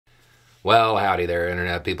Well, howdy there,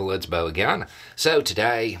 Internet people. It's Bo again. So,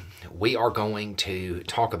 today we are going to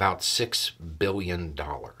talk about $6 billion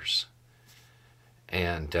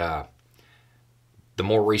and the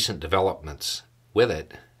more recent developments with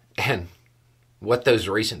it, and what those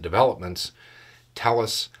recent developments tell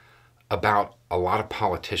us about a lot of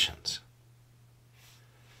politicians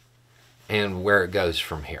and where it goes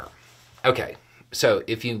from here. Okay, so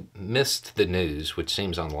if you missed the news, which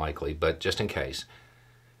seems unlikely, but just in case,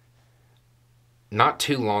 not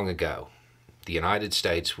too long ago, the United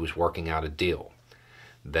States was working out a deal.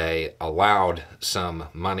 They allowed some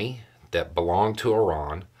money that belonged to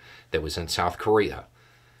Iran, that was in South Korea,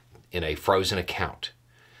 in a frozen account.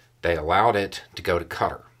 They allowed it to go to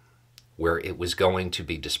Qatar, where it was going to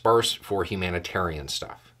be dispersed for humanitarian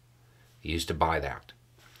stuff, used to buy that.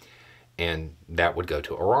 And that would go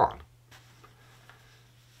to Iran.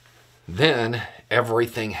 Then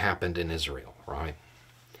everything happened in Israel, right?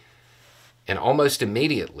 And almost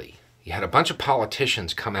immediately, you had a bunch of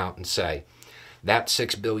politicians come out and say, that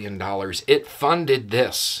 $6 billion, it funded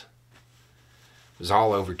this. It was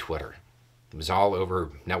all over Twitter. It was all over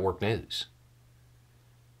network news.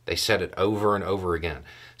 They said it over and over again,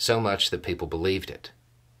 so much that people believed it.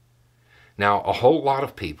 Now, a whole lot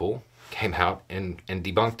of people came out and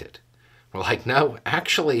debunked it. We're like, no,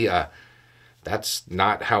 actually, that's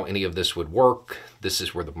not how any of this would work. This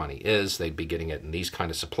is where the money is. They'd be getting it in these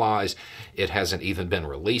kind of supplies. It hasn't even been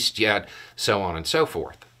released yet, so on and so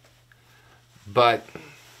forth. But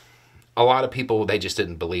a lot of people, they just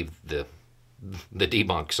didn't believe the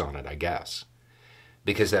debunks on it, I guess,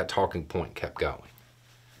 because that talking point kept going.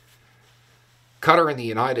 Qatar and the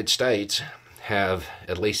United States have,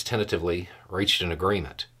 at least tentatively, reached an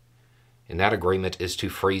agreement. And that agreement is to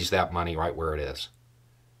freeze that money right where it is.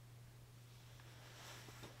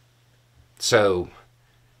 So,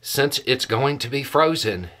 since it's going to be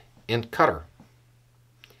frozen in Qatar,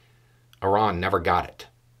 Iran never got it.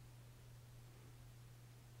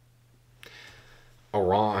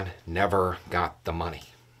 Iran never got the money.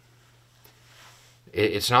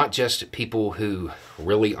 It's not just people who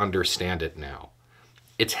really understand it now.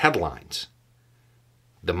 It's headlines.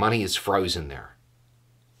 The money is frozen there.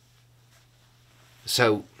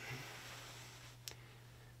 So,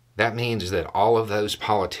 that means that all of those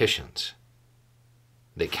politicians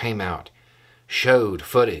that came out, showed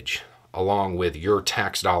footage along with your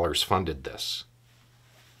tax dollars funded this.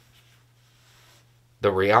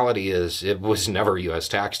 The reality is it was never U.S.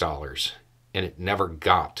 tax dollars, and it never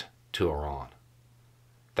got to Iran.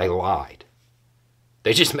 They lied.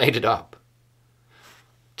 They just made it up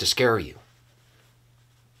to scare you,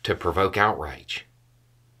 to provoke outrage.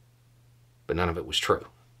 But none of it was true.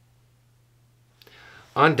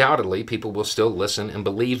 Undoubtedly, people will still listen and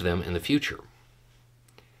believe them in the future.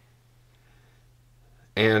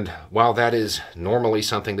 And while that is normally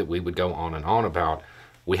something that we would go on and on about,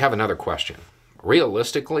 we have another question.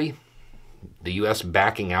 Realistically, the U.S.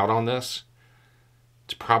 backing out on this,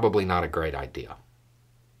 it's probably not a great idea.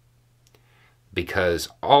 Because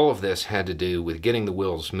all of this had to do with getting the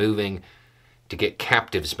wheels moving to get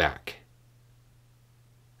captives back.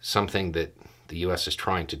 Something that the U.S. is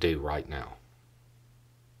trying to do right now.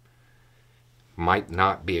 Might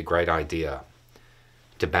not be a great idea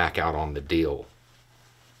to back out on the deal,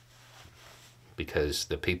 because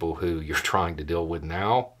the people who you're trying to deal with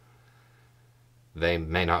now, they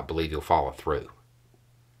may not believe you'll follow through.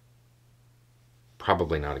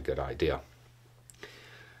 Probably not a good idea.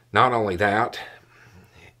 Not only that,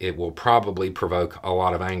 it will probably provoke a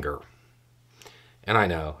lot of anger. And I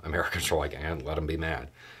know Americans are like, and let them be mad.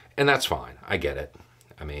 And that's fine. I get it.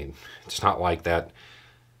 I mean, it's not like that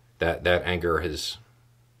anger has,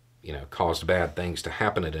 caused bad things to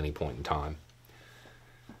happen at any point in time.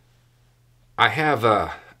 I have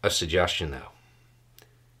a suggestion, though.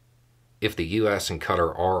 If the U.S. and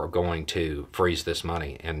Qatar are going to freeze this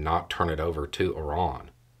money and not turn it over to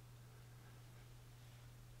Iran,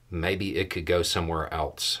 maybe it could go somewhere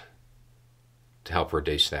else to help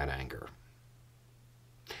reduce that anger.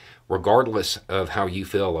 Regardless of how you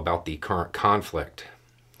feel about the current conflict,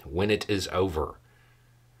 when it is over,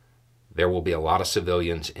 there will be a lot of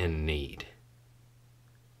civilians in need.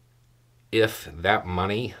 If that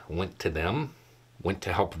money went to them, went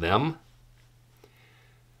to help them,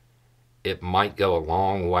 it might go a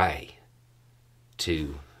long way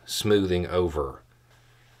to smoothing over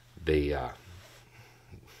the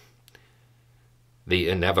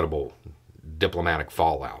inevitable diplomatic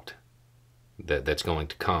fallout that's going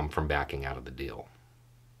to come from backing out of the deal.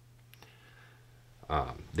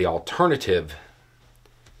 The alternative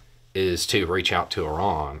is to reach out to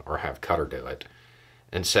Iran or have Qatar do it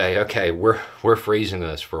and say, okay, we're freezing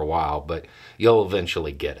this for a while, but you'll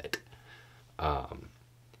eventually get it.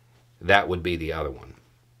 That would be the other one.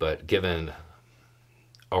 But given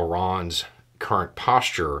Iran's current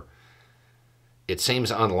posture, it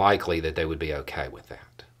seems unlikely that they would be okay with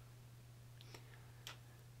that.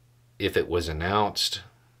 If it was announced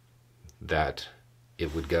that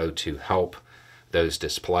it would go to help those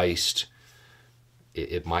displaced,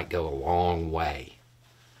 it might go a long way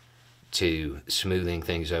to smoothing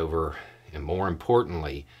things over, and more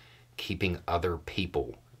importantly, keeping other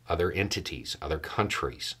people, other entities, other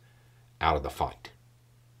countries out of the fight,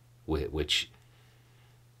 which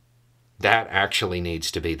that actually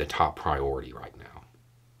needs to be the top priority right now.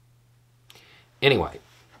 Anyway,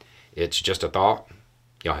 it's just a thought.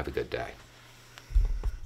 Y'all have a good day.